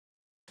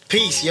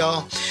Peace,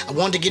 y'all. I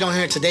wanted to get on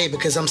here today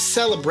because I'm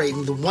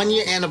celebrating the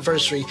 1-year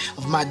anniversary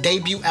of my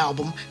debut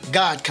album,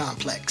 God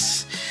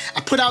Complex.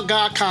 I put out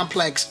God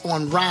Complex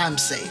on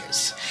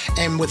Rhymesayers,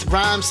 and with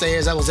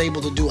Rhymesayers, I was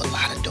able to do a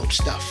lot of dope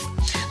stuff.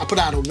 I put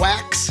out a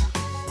wax.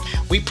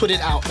 We put it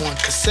out on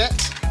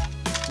cassette.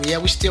 Yeah,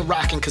 we still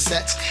rocking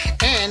cassettes.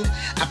 And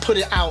I put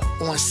it out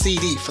on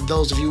CD for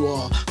those of you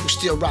all who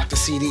still rock the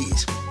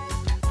CDs.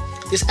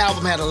 This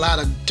album had a lot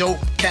of dope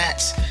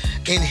cats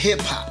in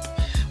hip-hop.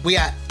 We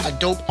got a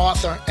dope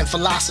author and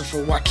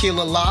philosopher, Wakil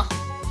Allah.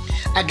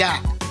 I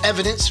got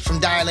Evidence from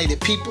Dilated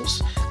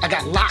Peoples. I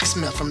got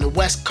Locksmith from the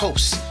West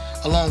Coast,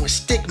 along with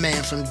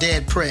Stickman from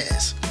Dead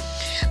Prez.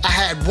 I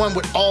had one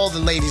with all the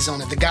ladies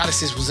on it. The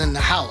Goddesses was in the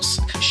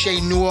house.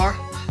 Shay Noor,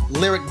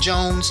 Lyric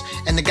Jones,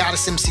 and the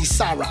Goddess MC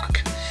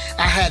Sa-Roc.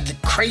 I had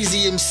the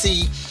crazy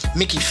MC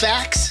Mickey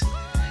Fax,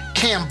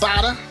 Cam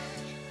Bada.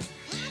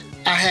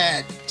 I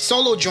had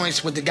solo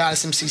joints with the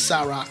Goddess MC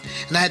Sa-Roc,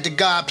 and I had the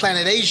God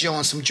Planet Asia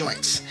on some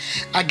joints.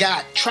 I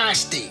got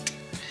Tri-State.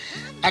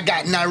 I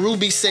got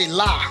Nairobi Say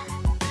La,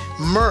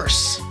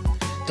 Merce,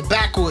 the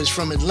Backwoods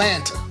from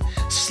Atlanta,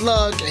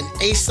 Slug,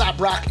 and Aesop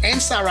Rock and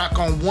Sa-Roc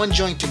on one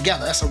joint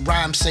together. That's a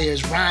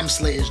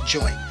Rhymesayers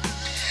joint.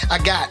 I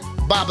got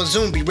Baba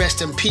Zumbi,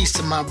 rest in peace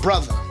to my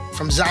brother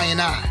from Zion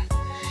I.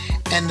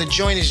 And the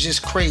joint is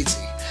just crazy.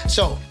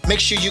 So make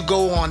sure you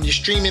go on your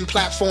streaming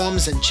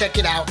platforms and check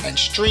it out and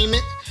stream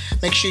it.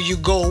 Make sure you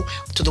go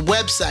to the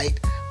website,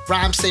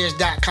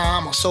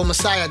 rhymesayers.com or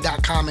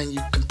soulmessiah.com, and you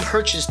can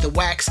purchase the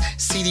wax,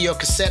 CD or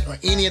cassette or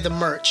any of the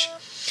merch.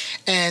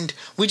 And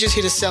we just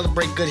here to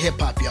celebrate good hip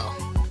hop, y'all.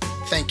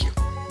 Thank you.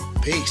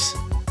 Peace.